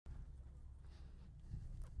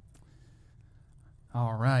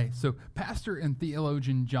All right, so pastor and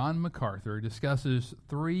theologian John MacArthur discusses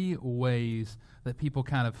three ways that people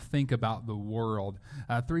kind of think about the world,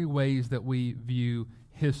 three ways that we view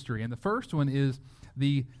history. And the first one is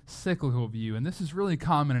the cyclical view, and this is really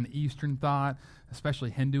common in Eastern thought, especially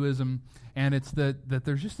Hinduism, and it's that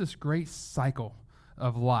there's just this great cycle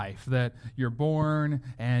of life, that you're born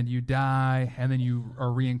and you die, and then you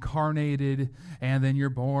are reincarnated, and then you're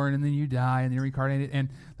born and then you die and then you're reincarnated, and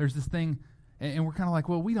there's this thing. And we're kind of like,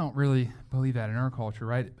 well, we don't really believe that in our culture,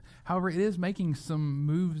 right? However, it is making some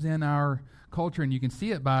moves in our culture, and you can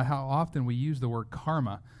see it by how often we use the word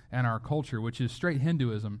karma in our culture, which is straight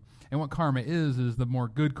Hinduism. And what karma is the more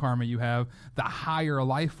good karma you have, the higher a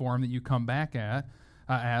life form that you come back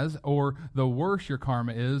as, or the worse your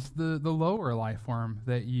karma is, the lower life form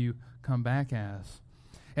that you come back as.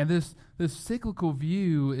 And this cyclical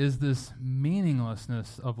view is this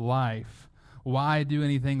meaninglessness of life. Why do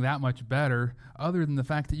anything that much better other than the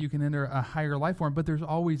fact that you can enter a higher life form? But there's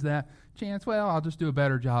always that chance, well, I'll just do a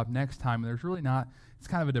better job next time. And there's really not. It's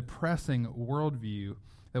kind of a depressing worldview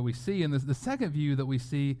that we see. And the second view that we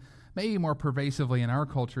see maybe more pervasively in our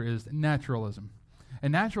culture is naturalism.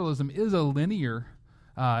 And naturalism is a linear,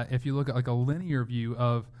 if you look at like a linear view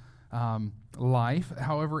of life.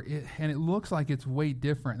 However, it looks like it's way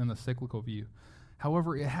different than the cyclical view.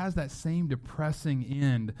 However, it has that same depressing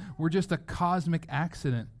end. We're just a cosmic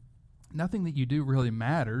accident. Nothing that you do really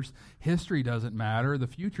matters. History doesn't matter. The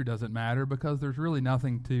future doesn't matter because there's really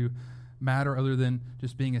nothing to matter other than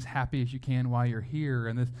just being as happy as you can while you're here.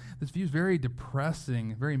 And this view is very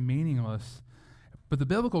depressing, very meaningless. But the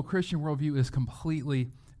biblical Christian worldview is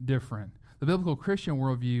completely different. The biblical Christian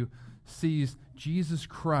worldview sees Jesus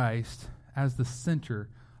Christ as the center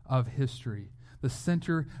of history. The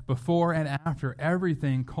center, before and after,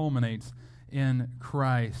 everything culminates in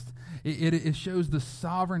Christ. It shows the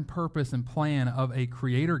sovereign purpose and plan of a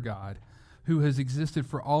creator God who has existed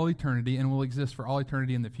for all eternity and will exist for all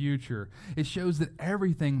eternity in the future. It shows that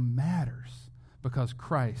everything matters because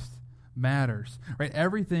Christ matters. Right?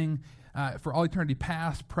 Everything for all eternity,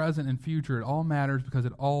 past, present, and future, it all matters because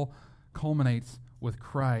it all culminates with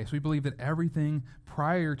Christ. We believe that everything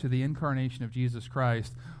prior to the incarnation of Jesus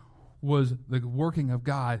Christ was the working of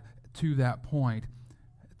God to that point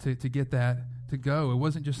to get that to go. It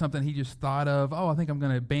wasn't just something he just thought of, I think I'm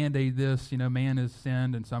going to Band-Aid this, man has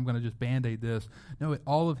sinned, and so I'm going to just Band-Aid this. No,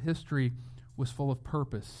 all of history was full of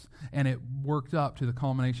purpose, and it worked up to the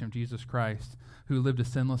culmination of Jesus Christ, who lived a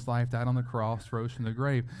sinless life, died on the cross, rose from the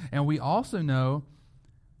grave. And we also know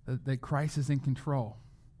that Christ is in control,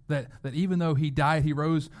 that even though he died, he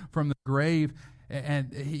rose from the grave,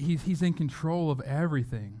 and he's in control of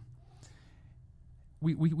everything.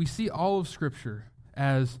 We see all of Scripture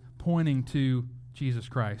as pointing to Jesus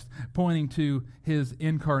Christ, pointing to his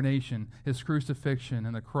incarnation, his crucifixion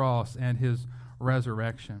and the cross, and his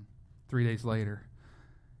resurrection 3 days later.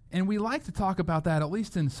 And we like to talk about that, at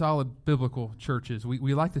least in solid biblical churches.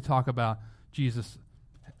 We like to talk about Jesus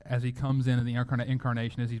as he comes in the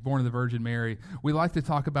incarnation, as he's born of the Virgin Mary. We like to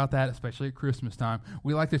talk about that, especially at Christmas time.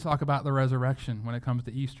 We like to talk about the resurrection when it comes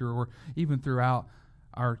to Easter, or even throughout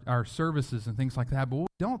our services and things like that. But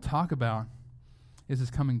what we don't talk about is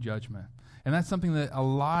his coming judgment. And that's something that a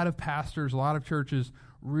lot of pastors, a lot of churches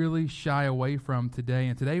really shy away from today.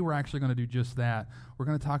 And today we're actually going to do just that. We're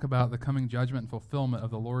going to talk about the coming judgment and fulfillment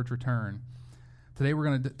of the Lord's return. Today we're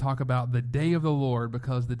going to talk about the day of the Lord,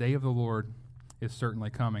 because the day of the Lord is certainly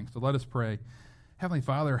coming. So let us pray. Heavenly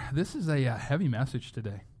Father, this is a heavy message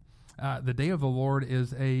today. The day of the Lord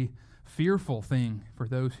is a fearful thing for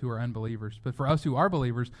those who are unbelievers. But for us who are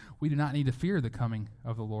believers, we do not need to fear the coming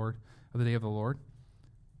of the Lord, of the day of the Lord.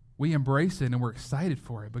 We embrace it and we're excited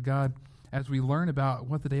for it. But God, as we learn about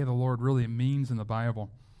what the day of the Lord really means in the Bible,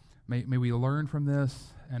 may we learn from this,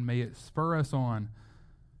 and may it spur us on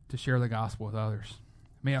to share the gospel with others.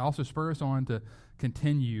 May it also spur us on to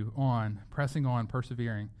continue on, pressing on,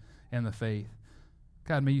 persevering in the faith.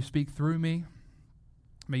 God, may you speak through me.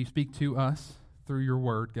 May you speak to us through your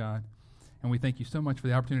word, God. And we thank you so much for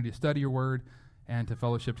the opportunity to study your word and to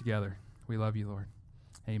fellowship together. We love you, Lord.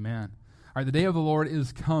 Amen. All right, the day of the Lord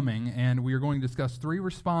is coming, and we are going to discuss three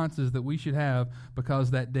responses that we should have because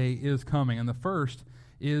that day is coming. And the first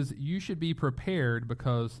is you should be prepared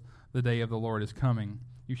because the day of the Lord is coming.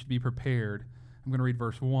 You should be prepared. I'm going to read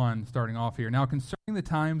verse 1 starting off here. Now, concerning the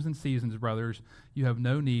times and seasons, brothers, you have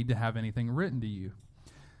no need to have anything written to you.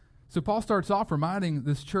 So Paul starts off reminding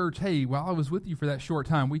this church, hey, while I was with you for that short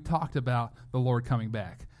time, we talked about the Lord coming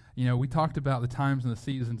back. We talked about the times and the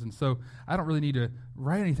seasons, and so I don't really need to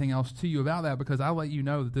write anything else to you about that because I'll let you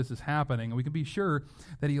know that this is happening. And we can be sure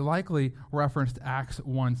that he likely referenced Acts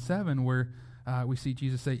 1:7, where we see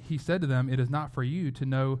Jesus say, he said to them, "It is not for you to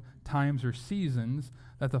know times or seasons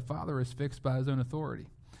that the Father has fixed by his own authority."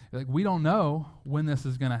 Like, we don't know when this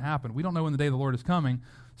is going to happen. We don't know when the day of the Lord is coming.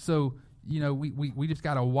 So, we just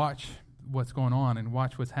got to watch what's going on and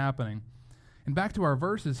watch what's happening. And back to our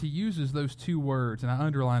verses, he uses those two words, and I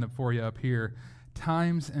underline it for you up here,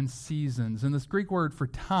 times and seasons. And this Greek word for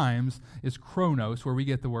times is chronos, where we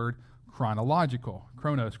get the word chronological.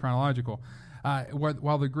 Chronos, chronological.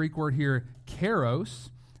 While the Greek word here, kairos,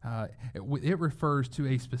 it refers to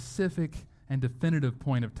a specific and definitive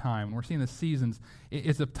point of time. When we're seeing the seasons,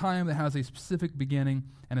 it's a time that has a specific beginning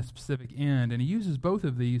and a specific end. And he uses both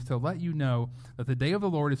of these to let you know that the day of the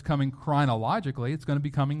Lord is coming chronologically. It's going to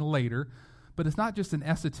be coming later. But it's not just an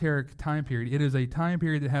esoteric time period. It is a time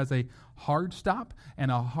period that has a hard stop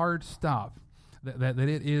and a hard stop. That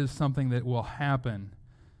it is something that will happen.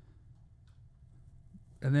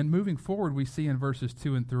 And then moving forward, we see in verses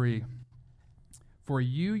 2 and 3, "For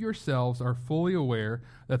you yourselves are fully aware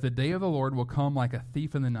that the day of the Lord will come like a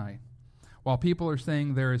thief in the night. While people are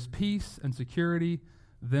saying there is peace and security,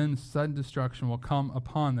 then sudden destruction will come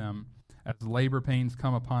upon them as labor pains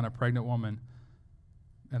come upon a pregnant woman,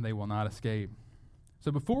 and they will not escape."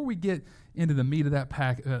 So before we get into the meat of that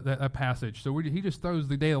passage, so he just throws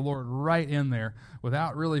the day of the Lord right in there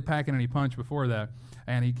without really packing any punch before that,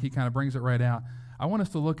 and he kind of brings it right out. I want us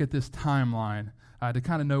to look at this timeline to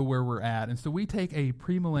kind of know where we're at. And so we take a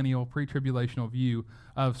premillennial, pre-tribulational view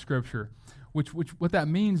of Scripture, which what that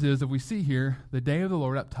means is, if we see here, the day of the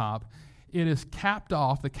Lord up top, it is capped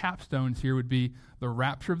off. The capstones here would be the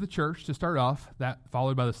rapture of the church to start off, that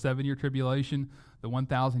followed by the 7-year tribulation, the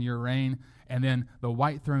 1,000-year reign, and then the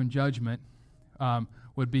white throne judgment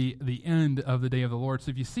would be the end of the day of the Lord.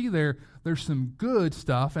 So if you see there's some good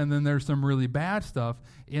stuff, and then there's some really bad stuff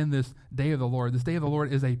in this day of the Lord. This day of the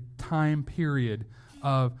Lord is a time period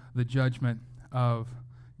of the judgment of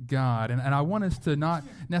God. And I want us to not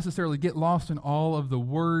necessarily get lost in all of the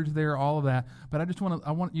words there, all of that, but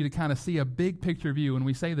I want you to kind of see a big picture view. When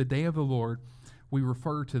we say the day of the Lord, we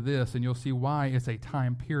refer to this, and you'll see why it's a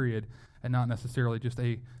time period and not necessarily just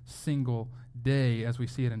a single day as we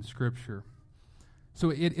see it in Scripture. So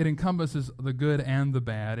it encompasses the good and the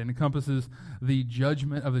bad. It encompasses the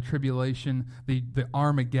judgment of the tribulation, the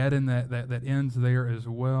Armageddon that ends there as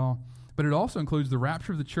well. But it also includes the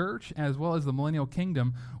rapture of the church as well as the millennial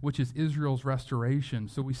kingdom, which is Israel's restoration.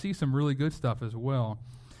 So we see some really good stuff as well.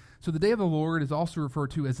 So the day of the Lord is also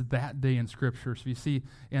referred to as that day in Scripture. So you see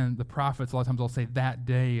in the prophets, a lot of times they'll say that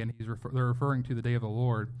day, and they're referring to the day of the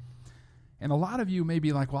Lord. And a lot of you may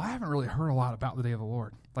be like, well, I haven't really heard a lot about the day of the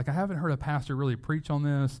Lord. Like, I haven't heard a pastor really preach on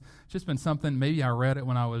this. It's just been something, maybe I read it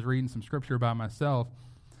when I was reading some Scripture by myself.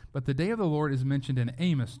 But the day of the Lord is mentioned in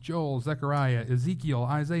Amos, Joel, Zechariah, Ezekiel,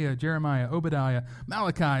 Isaiah, Jeremiah, Obadiah,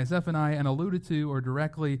 Malachi, Zephaniah, and alluded to or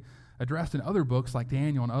directly addressed in other books like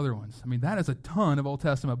Daniel and other ones. I mean, that is a ton of Old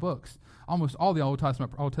Testament books. Almost all the Old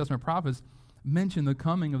Testament prophets mention the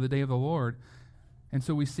coming of the day of the Lord. And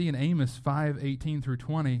so we see in Amos 5:18 through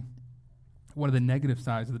 20, one of the negative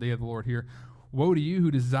sides of the day of the Lord here. "Woe to you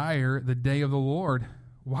who desire the day of the Lord.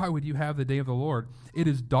 Why would you have the day of the Lord? It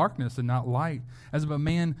is darkness and not light, as if a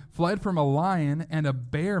man fled from a lion and a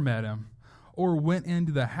bear met him, or went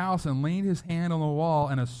into the house and leaned his hand on the wall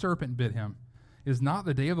and a serpent bit him. Is not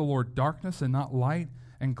the day of the Lord darkness and not light,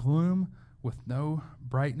 and gloom with no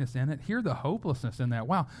brightness in it?" Hear the hopelessness in that.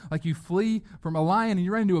 Wow, like you flee from a lion and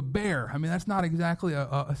you run into a bear. I mean, that's not exactly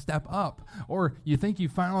a step up. Or you think you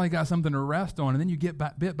finally got something to rest on, and then you get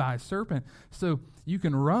bit by a serpent. So you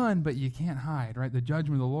can run, but you can't hide, right? The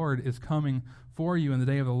judgment of the Lord is coming for you in the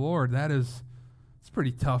day of the Lord. It's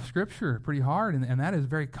pretty tough Scripture, pretty hard, and that is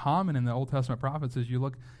very common in the Old Testament prophets as you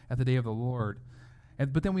look at the day of the Lord.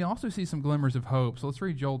 But then we also see some glimmers of hope. So let's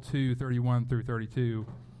read Joel 2:31 through 32.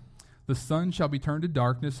 "The sun shall be turned to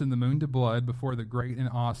darkness and the moon to blood before the great and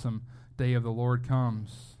awesome day of the Lord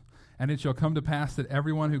comes. And it shall come to pass that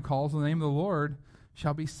everyone who calls on the name of the Lord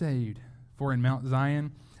shall be saved. For in Mount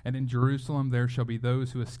Zion and in Jerusalem there shall be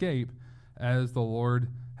those who escape, as the Lord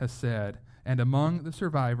has said. And among the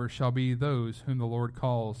survivors shall be those whom the Lord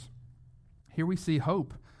calls." Here we see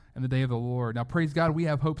hope in the day of the Lord. Now, praise God, we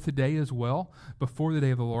have hope today as well. Before the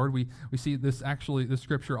day of the Lord, we see this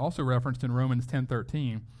Scripture also referenced in Romans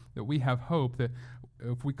 10:13, that we have hope that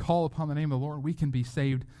if we call upon the name of the Lord, we can be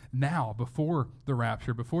saved now, before the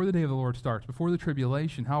rapture, before the day of the Lord starts, before the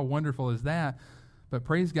tribulation. How wonderful is that? But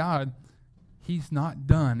praise God, He's not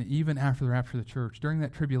done even after the rapture of the church. During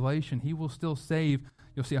that tribulation, He will still save.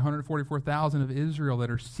 You'll see 144,000 of Israel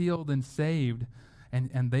that are sealed and saved,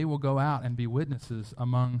 and they will go out and be witnesses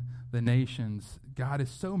among the nations. God is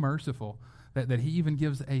so merciful that he even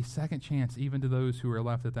gives a second chance even to those who are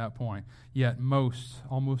left at that point. Yet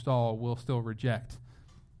almost all, will still reject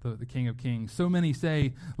the King of Kings. So many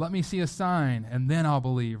say, let me see a sign, and then I'll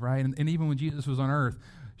believe, right? And even when Jesus was on earth,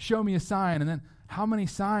 show me a sign. And then how many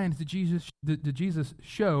signs did Jesus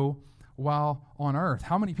show while on earth?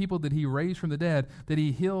 How many people did he raise from the dead? Did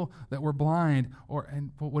he heal that were blind?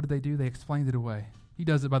 And what did they do? They explained it away. He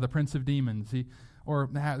does it by the prince of demons. Or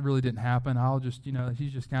that really didn't happen.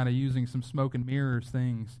 He's just kind of using some smoke and mirrors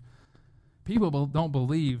things. People don't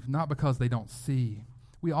believe, not because they don't see.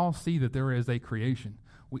 We all see that there is a creation.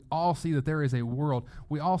 We all see that there is a world.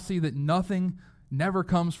 We all see that nothing never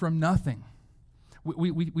comes from nothing.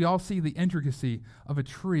 We all see the intricacy of a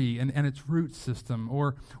tree and its root system,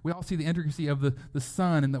 or we all see the intricacy of the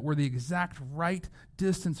sun and that we're the exact right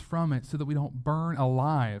distance from it so that we don't burn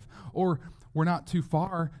alive, or we're not too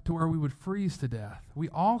far to where we would freeze to death. We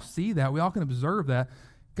all see that. We all can observe that.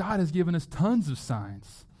 God has given us tons of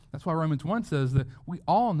signs. That's why Romans 1 says that we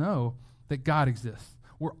all know that God exists.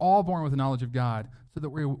 We're all born with the knowledge of God so that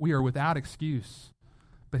we are without excuse.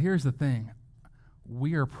 But here's the thing.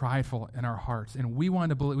 We are prideful in our hearts, and we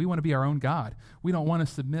want to be our own God. We don't want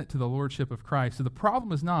to submit to the lordship of Christ. So the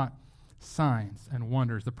problem is not signs and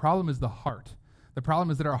wonders. The problem is the heart. The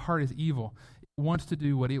problem is that our heart is evil. It wants to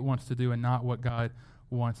do what it wants to do and not what God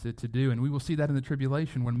wants it to do. And we will see that in the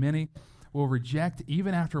tribulation when many will reject,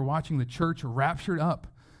 even after watching the church raptured up,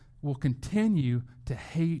 will continue to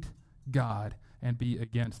hate God and be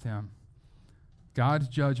against him. God's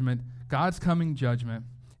judgment, God's coming judgment,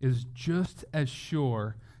 is just as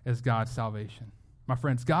sure as God's salvation. My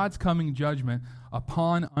friends, God's coming judgment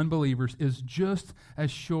upon unbelievers is just as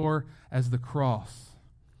sure as the cross.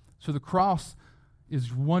 So the cross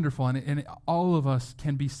is wonderful, and all of us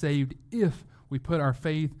can be saved if we put our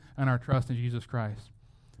faith and our trust in Jesus Christ.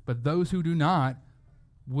 But those who do not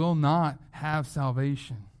will not have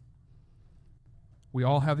salvation. We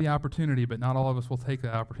all have the opportunity, but not all of us will take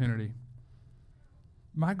that opportunity.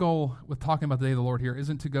 My goal with talking about the day of the Lord here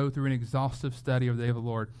isn't to go through an exhaustive study of the day of the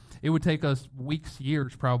Lord. It would take us weeks,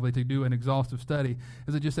 years probably, to do an exhaustive study.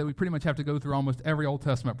 Is it just that we pretty much have to go through almost every Old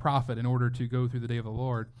Testament prophet in order to go through the day of the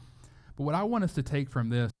Lord? But what I want us to take from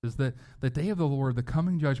this is that the day of the Lord, the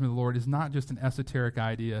coming judgment of the Lord, is not just an esoteric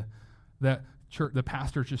idea that the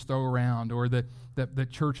pastors just throw around or that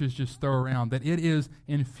churches just throw around, that it is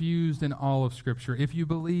infused in all of Scripture. If you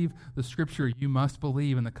believe the Scripture, you must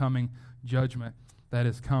believe in the coming judgment that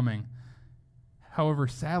is coming. However,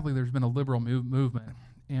 sadly, there's been a liberal movement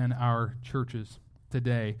in our churches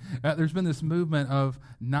today. There's been this movement of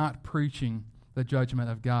not preaching the judgment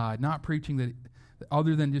of God, not preaching that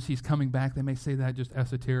other than just he's coming back. They may say that just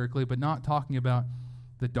esoterically, but not talking about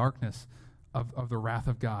the darkness of the wrath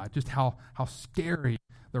of God, just how scary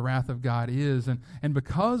the wrath of God is. And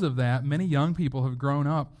because of that, many young people have grown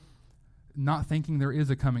up not thinking there is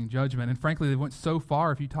a coming judgment. And frankly, they went so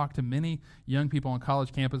far, if you talk to many young people on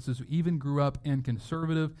college campuses who even grew up in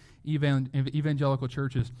conservative evangelical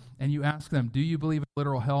churches, and you ask them, do you believe in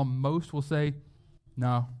literal hell? Most will say,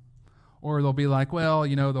 no. Or they'll be like, well,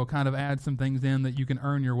 they'll kind of add some things in that you can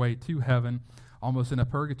earn your way to heaven, almost in a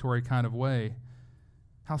purgatory kind of way.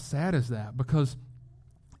 How sad is that? Because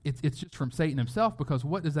it's just from Satan himself, because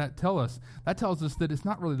what does that tell us? That tells us that it's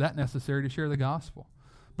not really that necessary to share the gospel.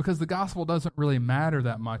 Because the gospel doesn't really matter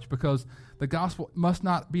that much, because the gospel must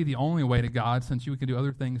not be the only way to God, since you can do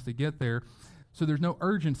other things to get there. So there's no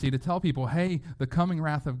urgency to tell people, hey, the coming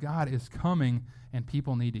wrath of God is coming, and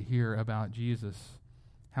people need to hear about Jesus.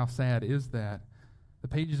 How sad is that? The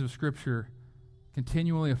pages of Scripture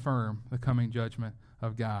continually affirm the coming judgment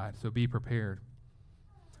of God, so be prepared.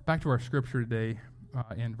 Back to our Scripture today,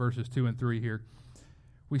 in verses 2 and 3 here.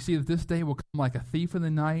 We see that this day will come like a thief in the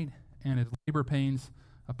night, and as labor pains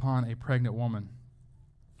upon a pregnant woman.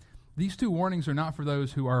 These two warnings are not for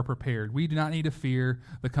those who are prepared. We do not need to fear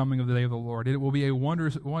the coming of the day of the Lord. It will be a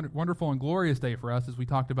wonderful and glorious day for us, as we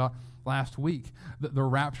talked about last week. The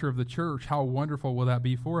rapture of the church, how wonderful will that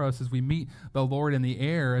be for us as we meet the Lord in the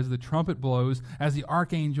air, as the trumpet blows, as the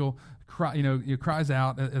archangel cries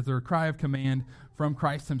out, as their cry of command from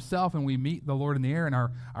Christ himself, and we meet the Lord in the air, and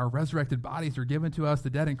our resurrected bodies are given to us. The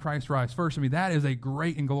dead in Christ rise first. That is a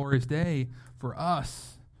great and glorious day for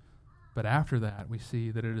us. But after that, we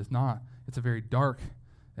see that it is not. It's a very dark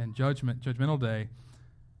and judgmental day.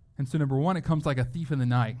 And so, number one, it comes like a thief in the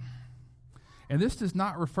night. And this does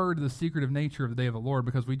not refer to the secretive nature of the day of the Lord,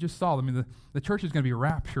 because we just saw, the church is going to be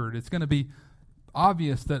raptured. It's going to be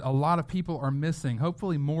obvious that a lot of people are missing,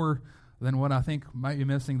 hopefully more than what I think might be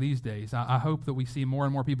missing these days. I hope that we see more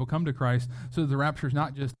and more people come to Christ so that the rapture is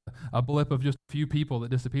not just a blip of just a few people that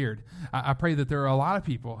disappeared. I pray that there are a lot of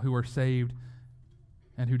people who are saved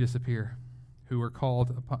and who disappear, who are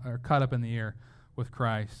caught up in the air with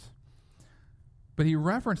Christ. But he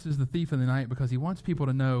references the thief in the night because he wants people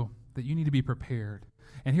to know that you need to be prepared.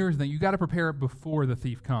 And here's the thing, you got to prepare before the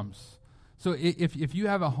thief comes. So if you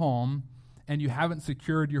have a home and you haven't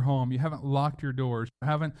secured your home, you haven't locked your doors, you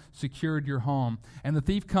haven't secured your home, and the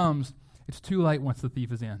thief comes, it's too late once the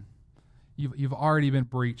thief is in. You've already been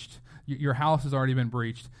breached. Your house has already been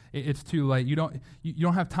breached. It's too late. You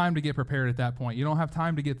don't have time to get prepared at that point. You don't have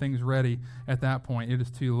time to get things ready at that point. It is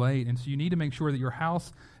too late. And so you need to make sure that your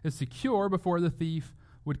house is secure before the thief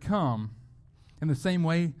would come. In the same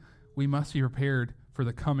way, we must be prepared for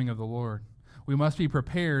the coming of the Lord. We must be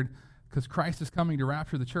prepared because Christ is coming to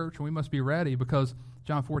rapture the church, and we must be ready because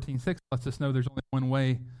John 14:6 lets us know there's only one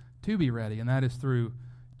way to be ready, and that is through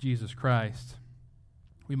Jesus Christ.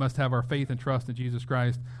 We must have our faith and trust in Jesus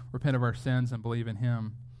Christ, repent of our sins, and believe in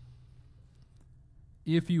Him.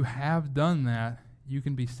 If you have done that, you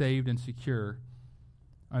can be saved and secure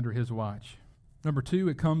under His watch. Number 2,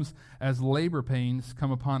 it comes as labor pains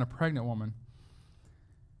come upon a pregnant woman.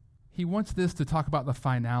 He wants this to talk about the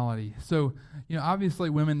finality. So, obviously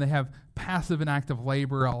women, they have passive and active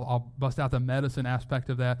labor. I'll bust out the medicine aspect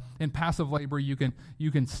of that. In passive labor, you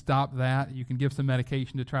can stop that. You can give some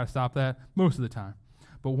medication to try to stop that most of the time.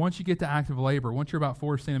 But once you get to active labor, once you're about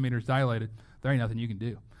 4 centimeters dilated, there ain't nothing you can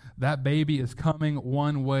do. That baby is coming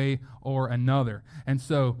one way or another. And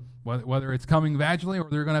so whether it's coming vaginally or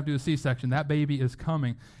they're going to have to do a C-section, that baby is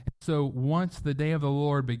coming. And so once the day of the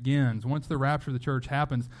Lord begins, once the rapture of the church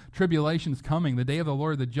happens, tribulation's coming. The day of the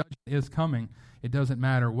Lord, the judgment is coming. It doesn't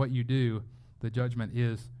matter what you do. The judgment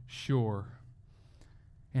is sure.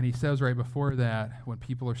 And he says right before that, when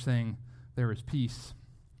people are saying there is peace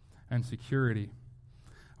and security,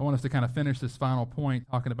 I want us to kind of finish this final point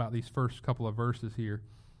talking about these first couple of verses here.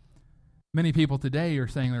 Many people today are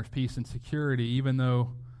saying there's peace and security, even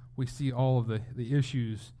though we see all of the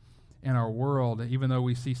issues in our world, even though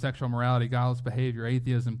we see sexual immorality, godless behavior,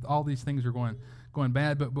 atheism, all these things are going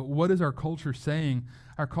bad. But what is our culture saying?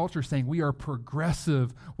 Our culture is saying we are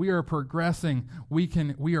progressive. We are progressing.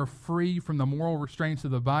 We are free from the moral restraints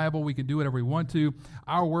of the Bible. We can do whatever we want to.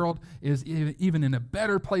 Our world is even in a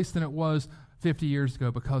better place than it was 50 years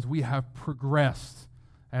ago because we have progressed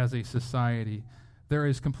as a society. There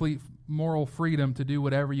is complete moral freedom to do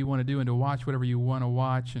whatever you want to do and to watch whatever you want to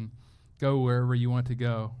watch and go wherever you want to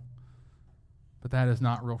go. But that is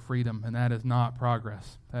not real freedom, and that is not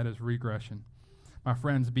progress. That is regression. My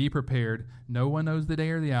friends, be prepared. No one knows the day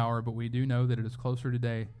or the hour, but we do know that it is closer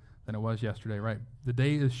today than it was yesterday, right? The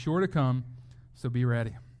day is sure to come, so be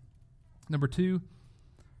ready. Number 2,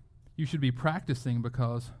 you should be practicing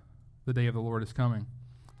because the day of the Lord is coming.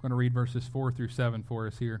 I'm going to read verses 4 through 7 for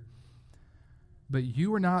us here. But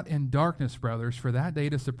you are not in darkness, brothers, for that day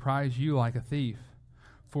to surprise you like a thief.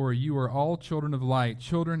 For you are all children of light,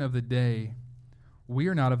 children of the day. We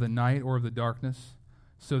are not of the night or of the darkness.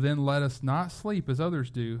 So then let us not sleep as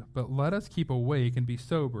others do, but let us keep awake and be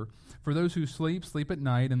sober. For those who sleep, sleep at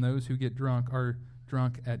night, and those who get drunk are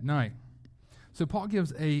drunk at night. So Paul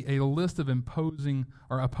gives a list of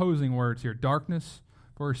opposing words here. Darkness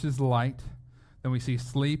versus light. Then we see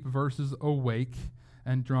sleep versus awake,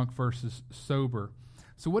 and drunk versus sober.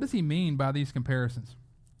 So what does he mean by these comparisons?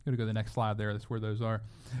 I'm going to go to the next slide there. That's where those are.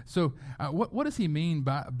 So what does he mean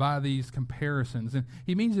by these comparisons? And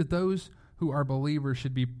he means that those who are believers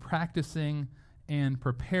should be practicing and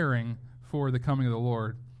preparing for the coming of the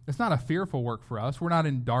Lord. It's not a fearful work for us. We're not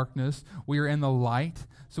in darkness. We are in the light.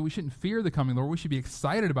 So we shouldn't fear the coming of the Lord. We should be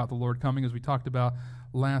excited about the Lord coming, as we talked about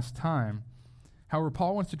last time. However,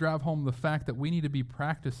 Paul wants to drive home the fact that we need to be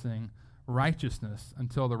practicing righteousness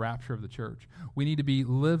until the rapture of the church. We need to be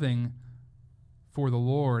living for the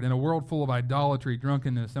Lord. In a world full of idolatry,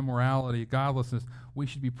 drunkenness, immorality, godlessness, we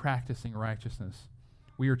should be practicing righteousness.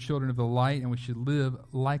 We are children of the light, and we should live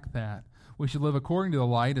like that. We should live according to the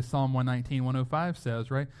light, as Psalm 119, 105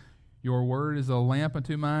 says, right? Your word is a lamp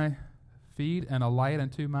unto my feet and a light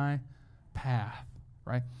unto my path,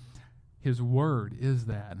 right? His word is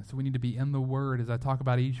that. And so we need to be in the word, as I talk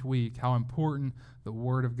about each week, how important the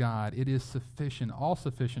word of God. It is sufficient, all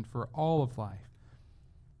sufficient for all of life.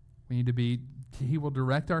 We need to be, he will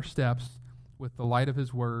direct our steps with the light of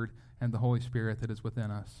his word and the Holy Spirit that is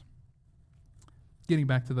within us. Getting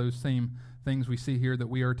back to those same things we see here, that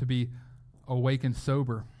we are to be awake and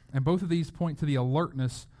sober. And both of these point to the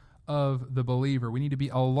alertness of the believer. We need to be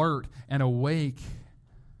alert and awake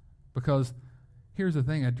because here's the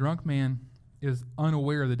thing, a drunk man is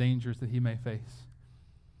unaware of the dangers that he may face.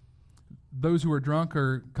 Those who are drunk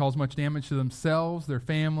cause much damage to themselves, their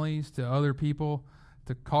families, to other people,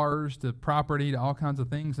 to cars, to property, to all kinds of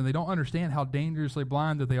things, and they don't understand how dangerously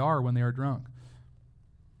blind that they are when they are drunk.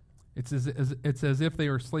 It's as if they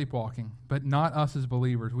are sleepwalking, but not us as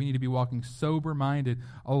believers. We need to be walking sober-minded,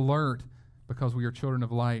 alert, because we are children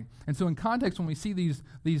of light. And so in context, when we see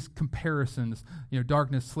these comparisons,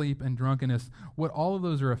 darkness, sleep, and drunkenness, what all of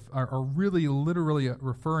those are really literally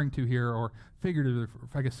referring to here, or figuratively,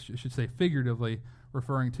 I guess I should say figuratively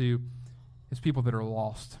referring to, is people that are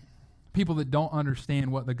lost. People that don't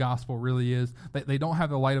understand what the gospel really is. They don't have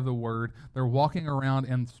the light of the word. They're walking around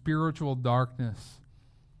in spiritual darkness.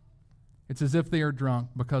 It's as if they are drunk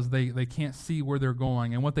because they can't see where they're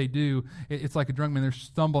going. And what they do, it's like a drunk man. They're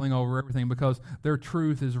stumbling over everything because their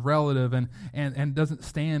truth is relative and doesn't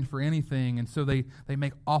stand for anything. And so they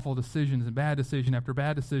make awful decisions and bad decision after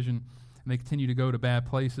bad decision. And they continue to go to bad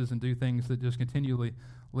places and do things that just continually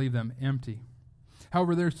leave them empty.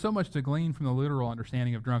 However, there's so much to glean from the literal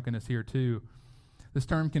understanding of drunkenness here too. This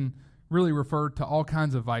term can really refer to all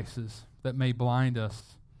kinds of vices that may blind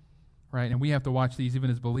us. Right, and we have to watch these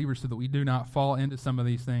even as believers so that we do not fall into some of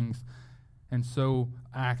these things and so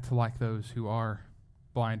act like those who are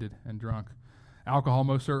blinded and drunk. Alcohol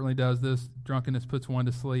most certainly does this. Drunkenness puts one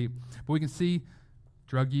to sleep. But we can see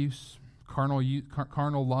drug use,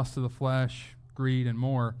 carnal lust of the flesh, greed, and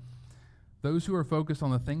more. Those who are focused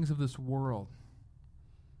on the things of this world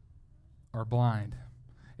are blind.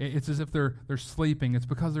 It's as if they're sleeping. It's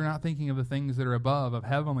because they're not thinking of the things that are above, of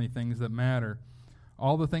heavenly things that matter.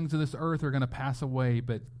 All the things of this earth are going to pass away,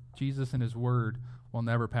 but Jesus and his word will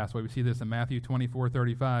never pass away. We see this in Matthew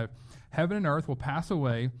 24:35. Heaven and earth will pass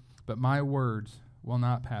away, but my words will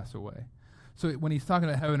not pass away. So when he's talking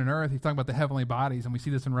about heaven and earth, he's talking about the heavenly bodies, and we see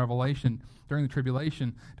this in Revelation during the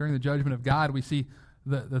tribulation, during the judgment of God. We see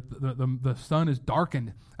the sun is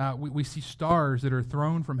darkened. We see stars that are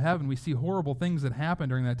thrown from heaven. We see horrible things that happen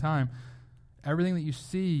during that time. Everything that you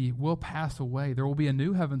see will pass away. There will be a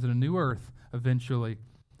new heavens and a new earth eventually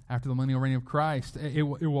after the millennial reign of Christ. It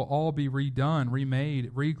will all be redone,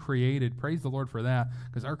 remade, recreated. Praise the Lord for that,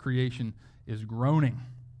 because our creation is groaning.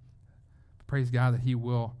 Praise God that he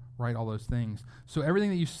will right all those things. So everything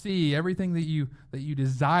that you see, everything that you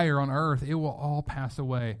desire on earth, it will all pass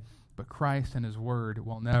away. But Christ and his word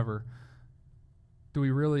will never. Do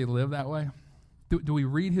we really live that way? Do we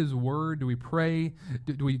read his word? Do we pray?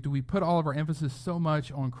 Do we put all of our emphasis so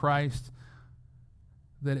much on Christ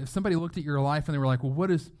that if somebody looked at your life and they were like, well, what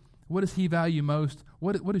does he value most?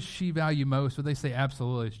 What does she value most? Would they say,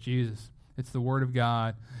 absolutely, it's Jesus. It's the word of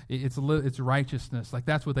God. It's righteousness. Like,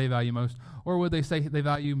 that's what they value most. Or would they say they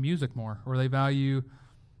value music more? Or they value,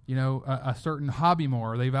 a certain hobby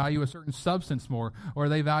more? Or they value a certain substance more? Or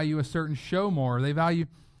they value a certain show more? Or they value...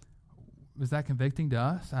 Is that convicting to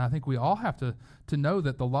us? I think we all have to know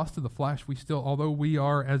that the lust of the flesh, we still, although we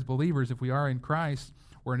are as believers, if we are in Christ,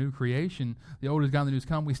 we're a new creation. The old is gone, the new is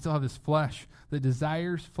come. We still have this flesh that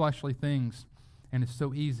desires fleshly things, and it's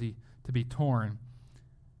so easy to be torn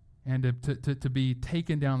and to be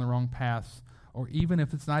taken down the wrong paths, or even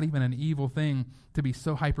if it's not even an evil thing, to be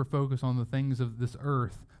so hyper-focused on the things of this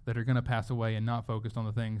earth that are going to pass away and not focused on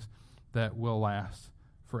the things that will last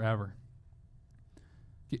forever.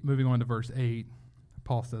 Moving on to verse 8,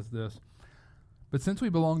 Paul says this, "But since we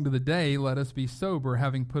belong to the day, let us be sober,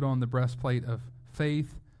 having put on the breastplate of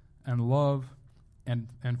faith and love, and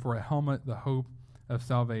for a helmet the hope of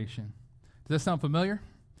salvation." Does that sound familiar?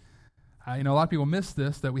 A lot of people miss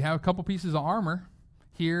this, that we have a couple pieces of armor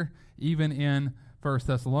here, even in 1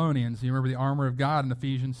 Thessalonians. You remember the armor of God in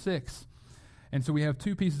Ephesians 6. And so we have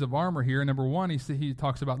two pieces of armor here. Number one, he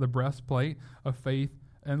talks about the breastplate of faith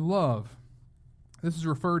and love. This is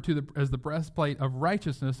referred to as the breastplate of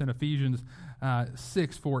righteousness in Ephesians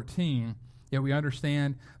 6:14. Yet we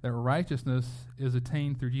understand that righteousness is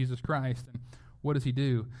attained through Jesus Christ. And what does he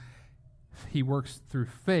do? He works through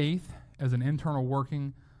faith as an internal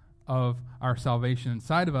working of our salvation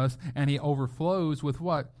inside of us, and he overflows with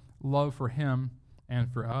what? Love for him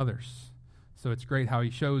and for others. So it's great how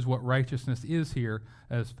he shows what righteousness is here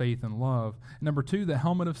as faith and love. Number two, the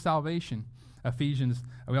helmet of salvation.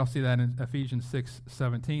 We all see that in Ephesians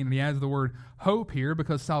 6:17. And he adds the word hope here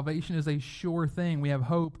because salvation is a sure thing. We have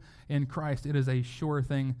hope in Christ. It is a sure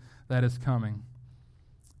thing that is coming.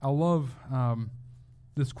 I love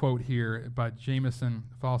this quote here by Jameson,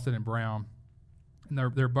 Fawcett, and Brown. And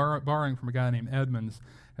they're borrowing from a guy named Edmonds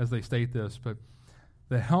as they state this. But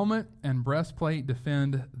the helmet and breastplate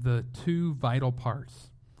defend the two vital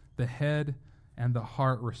parts, the head and the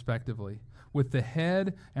heart respectively. With the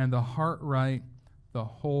head and the heart right, the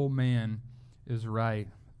whole man is right.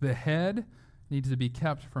 The head needs to be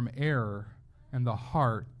kept from error and the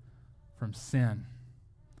heart from sin.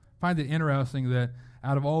 I find it interesting that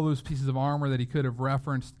out of all those pieces of armor that he could have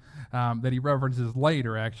referenced, that he references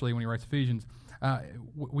later, actually, when he writes Ephesians,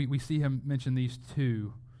 we see him mention these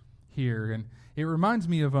two here. And it reminds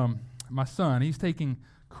me of my son. He's taking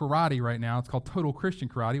karate right now. It's called Total Christian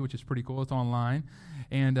Karate, which is pretty cool. It's online.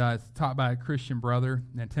 And it's taught by a Christian brother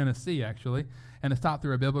in Tennessee, actually. And it's taught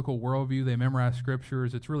through a biblical worldview. They memorize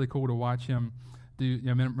scriptures. It's really cool to watch him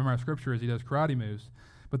memorize scripture as he does karate moves.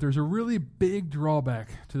 But there's a really big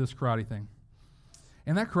drawback to this karate thing.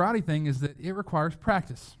 And that karate thing is that it requires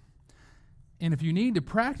practice. And if you need to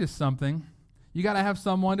practice something, you got to have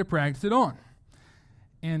someone to practice it on.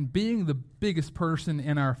 And being the biggest person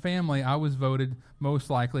in our family, I was voted most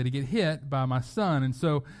likely to get hit by my son. And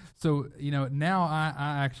so now I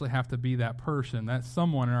actually have to be that person. That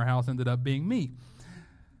someone in our house ended up being me.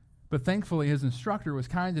 But thankfully, his instructor was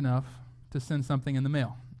kind enough to send something in the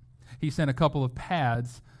mail. He sent a couple of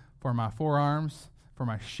pads for my forearms, for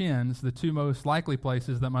my shins, the two most likely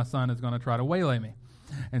places that my son is going to try to waylay me.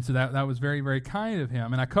 And so that was very, very kind of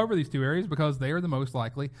him. And I cover these two areas because they are the most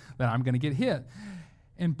likely that I'm going to get hit.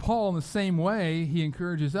 And Paul, in the same way, he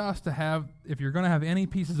encourages us to have, if you're going to have any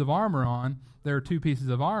pieces of armor on, there are two pieces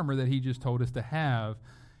of armor that he just told us to have.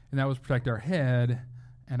 And that was protect our head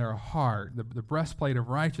and our heart, the breastplate of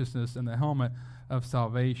righteousness and the helmet of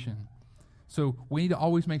salvation. So we need to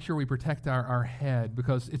always make sure we protect our head,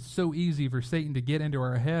 because it's so easy for Satan to get into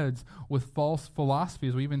our heads with false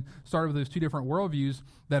philosophies. We even started with those two different worldviews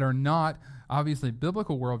that are not obviously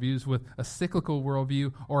biblical worldviews, with a cyclical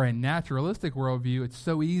worldview or a naturalistic worldview. It's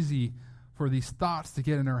so easy for these thoughts to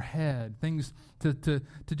get in our head, things to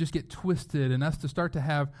just get twisted, and us to start to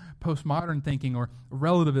have postmodern thinking or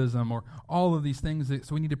relativism or all of these things.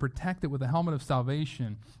 So we need to protect it with the helmet of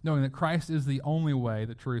salvation, knowing that Christ is the only way,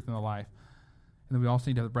 the truth, and the life. And then we also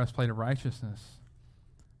need to have the breastplate of righteousness,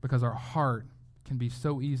 because our heart can be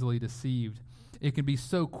so easily deceived. It can be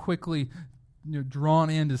so quickly drawn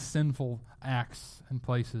into sinful acts and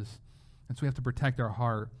places. And so we have to protect our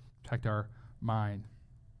heart, protect our mind.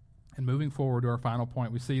 And moving forward to our final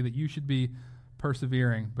point, we see that you should be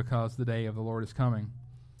persevering because the day of the Lord is coming.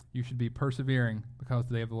 You should be persevering because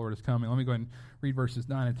the day of the Lord is coming. Let me go ahead and read verses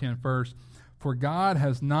 9 and 10 first. For God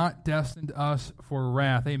has not destined us for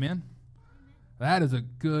wrath. Amen? That is a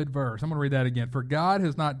good verse. I'm going to read that again. For God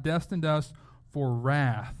has not destined us for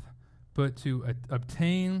wrath, but to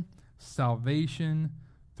obtain salvation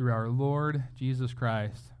through our Lord Jesus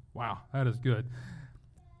Christ. Wow, that is good.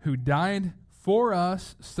 Who died for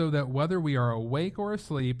us so that whether we are awake or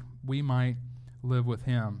asleep, we might live with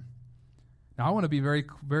him. Now, I want to be very,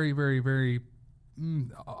 very, very, very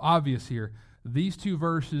obvious here. These two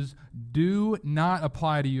verses do not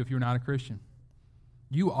apply to you if you're not a Christian.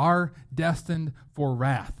 You are destined for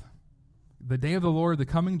wrath. The day of the Lord, the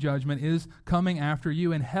coming judgment, is coming after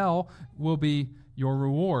you, and hell will be your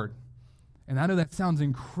reward. And I know that sounds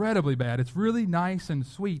incredibly bad. It's really nice and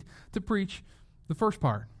sweet to preach the first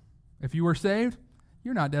part. If you are saved,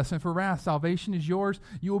 you're not destined for wrath. Salvation is yours.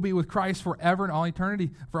 You will be with Christ forever and all eternity.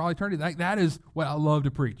 For all eternity. That is what I love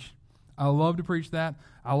to preach. I love to preach that.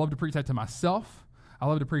 I love to preach that to myself. I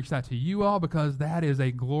love to preach that to you all, because that is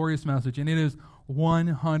a glorious message, and it is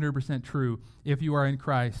 100% true. If you are in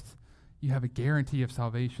Christ, you have a guarantee of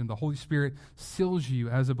salvation. The Holy Spirit seals you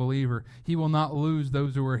as a believer. He will not lose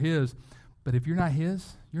those who are his. But if you're not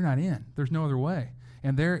his, you're not in. There's no other way.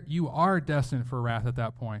 And there you are destined for wrath at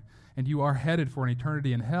that point. And you are headed for an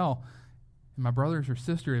eternity in hell. And my brothers or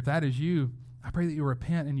sister, if that is you, I pray that you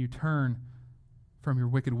repent and you turn from your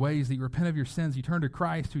wicked ways, that you repent of your sins. You turn to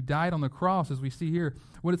Christ, who died on the cross, as we see here.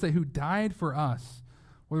 What did it say? Who died for us?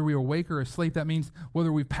 Whether we are awake or asleep, that means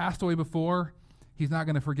whether we've passed away before, he's not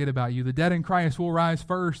going to forget about you. The dead in Christ will rise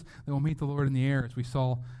first, then we'll meet the Lord in the air, as we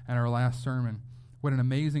saw in our last sermon. What an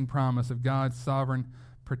amazing promise of God's sovereign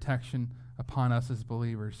protection upon us as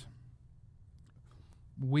believers.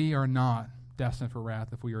 We are not destined for wrath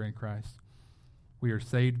if we are in Christ. We are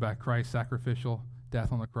saved by Christ's sacrificial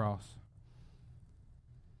death on the cross.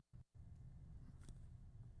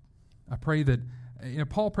 I pray that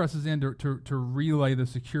Paul presses in to relay the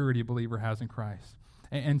security a believer has in Christ.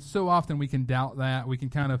 And so often we can doubt that. We can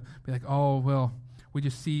kind of be like, oh, well, we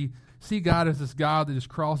just see God as this God that just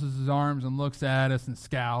crosses his arms and looks at us and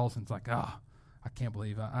scowls, and it's like, I can't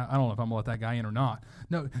believe it. I don't know if I'm going to let that guy in or not.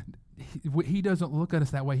 No, he doesn't look at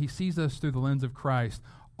us that way. He sees us through the lens of Christ.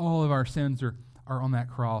 All of our sins are on that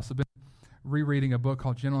cross. I've been rereading a book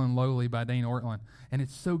called Gentle and Lowly by Dane Ortland, and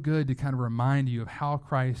it's so good to kind of remind you of how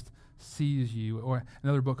Christ sees you, or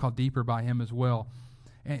another book called Deeper by him as well.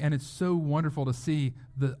 And it's so wonderful to see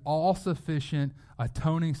the all-sufficient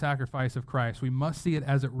atoning sacrifice of Christ. We must see it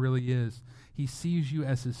as it really is. He sees you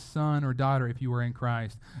as his son or daughter if you are in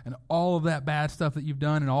Christ. And all of that bad stuff that you've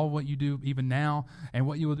done and all what you do even now and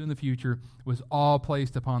what you will do in the future was all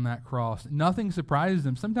placed upon that cross. Nothing surprises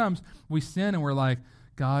him. Sometimes we sin and we're like,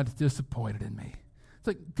 God's disappointed in me. It's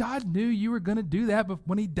like God knew you were going to do that but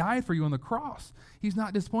when he died for you on the cross. He's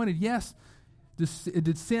not disappointed. Yes,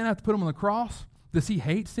 did sin have to put him on the cross? Does he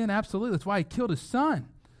hate sin? Absolutely. That's why he killed his son.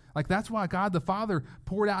 Like that's why God the Father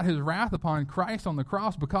poured out his wrath upon Christ on the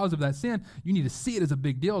cross because of that sin. You need to see it as a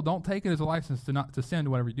big deal. Don't take it as a license to not to sin,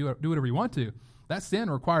 do whatever you want to. That sin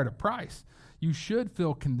required a price. You should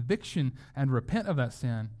feel conviction and repent of that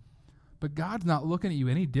sin. But God's not looking at you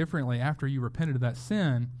any differently after you repented of that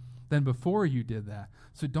sin than before you did that.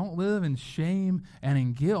 So don't live in shame and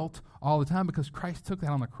in guilt all the time because Christ took that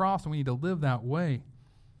on the cross and we need to live that way.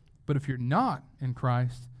 But if you're not in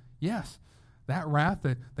Christ, yes, that wrath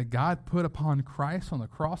that God put upon Christ on the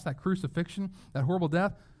cross, that crucifixion, that horrible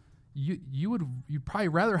death, you'd probably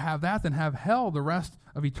rather have that than have hell the rest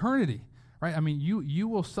of eternity, right? I mean, you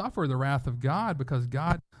will suffer the wrath of God because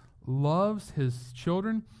God loves his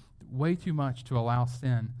children way too much to allow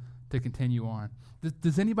sin to continue on.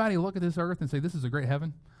 Does anybody look at this earth and say, this is a great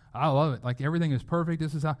heaven? I love it. Like everything is perfect.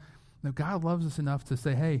 This is how. No, God loves us enough to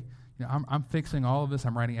say, hey, I'm fixing all of this.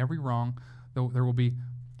 I'm righting every wrong. There will be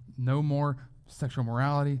no more sexual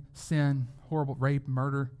morality, sin, horrible rape,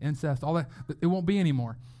 murder, incest, all that. It won't be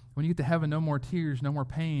anymore. When you get to heaven, no more tears, no more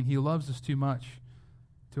pain. He loves us too much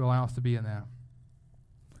to allow us to be in that.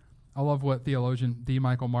 I love what theologian D.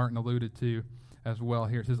 Michael Martin alluded to as well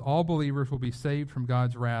here. It says, all believers will be saved from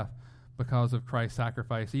God's wrath because of Christ's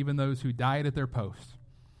sacrifice, even those who died at their post,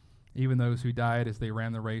 even those who died as they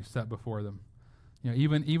ran the race set before them.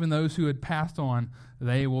 Even those who had passed on,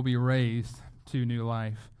 they will be raised to new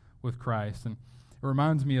life with Christ. And it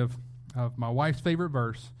reminds me of my wife's favorite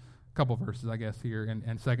verse, a couple verses, I guess, here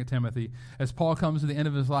in 2 Timothy. As Paul comes to the end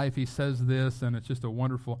of his life, he says this, and it's just a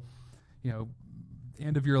wonderful,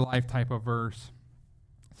 end of your life type of verse.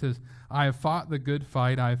 It says, I have fought the good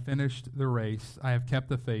fight, I have finished the race, I have kept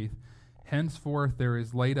the faith. Henceforth there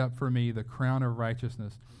is laid up for me the crown of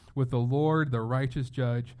righteousness, with the Lord, the righteous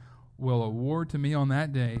judge, will award to me on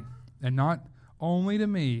that day, and not only to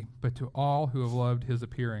me, but to all who have loved his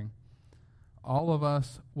appearing. All of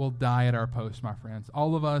us will die at our post, my friends.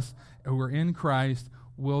 All of us who are in Christ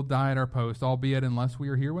will die at our post, albeit unless we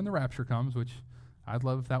are here when the rapture comes, which I'd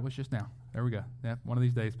love if that was just now. There we go. Yeah, one of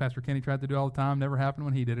these days. Pastor Kenny tried to do it all the time. Never happened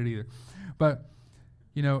when he did it either. But,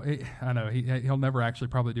 I know he'll never actually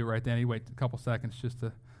probably do it right then. He wait a couple seconds just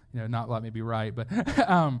to, not let me be right. But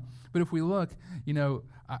but if we look,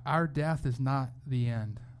 our death is not the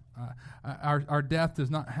end. Our death does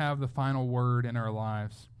not have the final word in our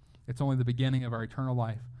lives. It's only the beginning of our eternal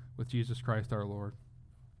life with Jesus Christ our Lord.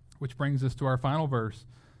 Which brings us to our final verse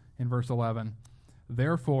in verse 11.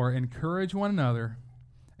 Therefore, encourage one another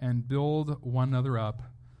and build one another up,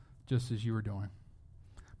 just as you are doing.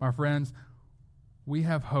 My friends, we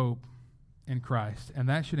have hope in Christ, and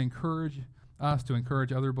that should encourage us to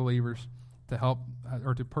encourage other believers to help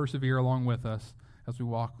or to persevere along with us as we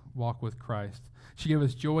walk with Christ. She gave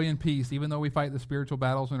us joy and peace, even though we fight the spiritual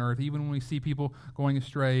battles on earth, even when we see people going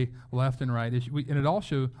astray left and right. And it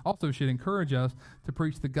also should encourage us to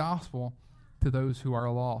preach the gospel to those who are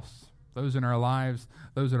lost, those in our lives,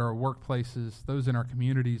 those at our workplaces, those in our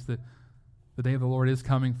communities, that the day of the Lord is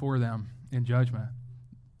coming for them in judgment,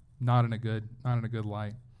 not in a good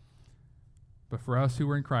light. But for us who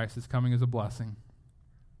are in Christ, it's coming as a blessing.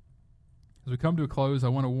 As we come to a close, I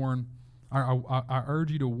want to warn, I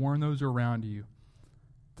urge you to warn those around you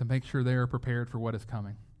to make sure they are prepared for what is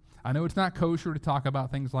coming. I know it's not kosher to talk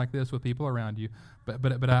about things like this with people around you,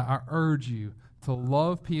 but I urge you to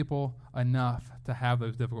love people enough to have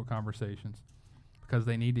those difficult conversations because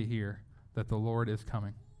they need to hear that the Lord is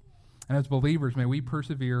coming. And as believers, may we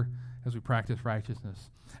persevere as we practice righteousness,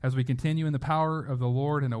 as we continue in the power of the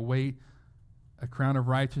Lord and await a crown of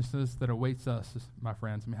righteousness that awaits us, my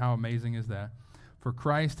friends. I mean, how amazing is that? For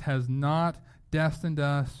Christ has not destined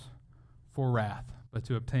us for wrath, but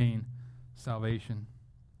to obtain salvation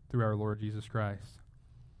through our Lord Jesus Christ.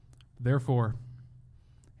 Therefore,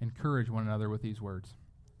 encourage one another with these words.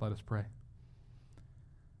 Let us pray.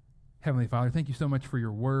 Heavenly Father, thank you so much for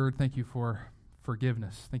your word. Thank you for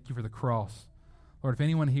forgiveness. Thank you for the cross. Lord, if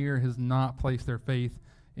anyone here has not placed their faith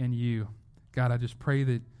in you, God, I just pray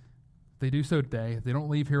that they do so today. If they don't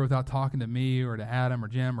leave here without talking to me or to Adam or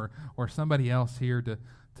Jim or somebody else here to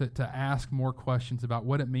ask more questions about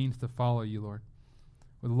what it means to follow you, Lord.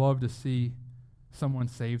 Would love to see someone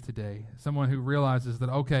saved today, someone who realizes that,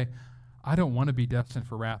 okay, I don't want to be destined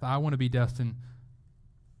for wrath. I want to be destined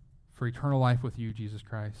for eternal life with you, Jesus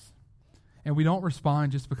Christ. And we don't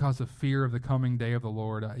respond just because of fear of the coming day of the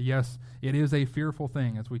Lord. Yes, it is a fearful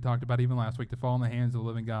thing, as we talked about even last week, to fall in the hands of the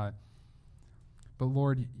living God. But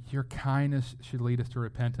Lord, your kindness should lead us to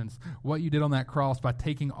repentance. What you did on that cross by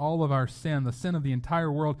taking all of our sin, the sin of the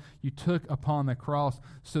entire world, you took upon the cross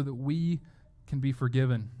so that we can be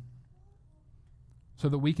forgiven, so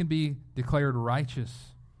that we can be declared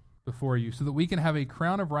righteous before you, so that we can have a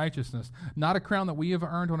crown of righteousness, not a crown that we have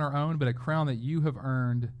earned on our own, but a crown that you have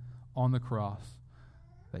earned on the cross,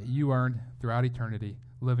 that you earned throughout eternity,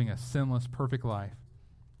 living a sinless, perfect life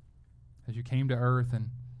as you came to earth and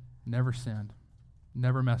never sinned,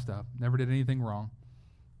 never messed up, never did anything wrong,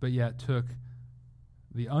 but yet took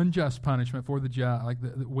the unjust punishment for the just. Like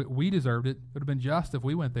we deserved it. It would have been just if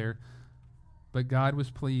we went there, but God was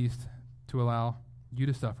pleased to allow you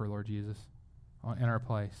to suffer, Lord Jesus, in our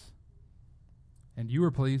place. And you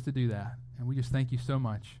were pleased to do that. And we just thank you so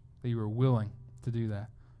much that you were willing to do that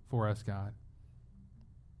for us, God.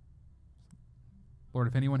 Lord,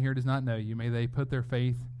 if anyone here does not know you, may they put their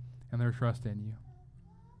faith and their trust in you.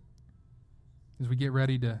 As we get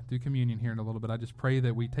ready to do communion here in a little bit, I just pray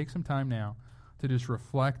that we take some time now to just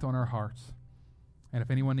reflect on our hearts. And if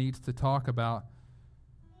anyone needs to talk about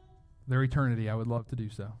their eternity, I would love to do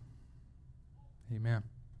so. Amen.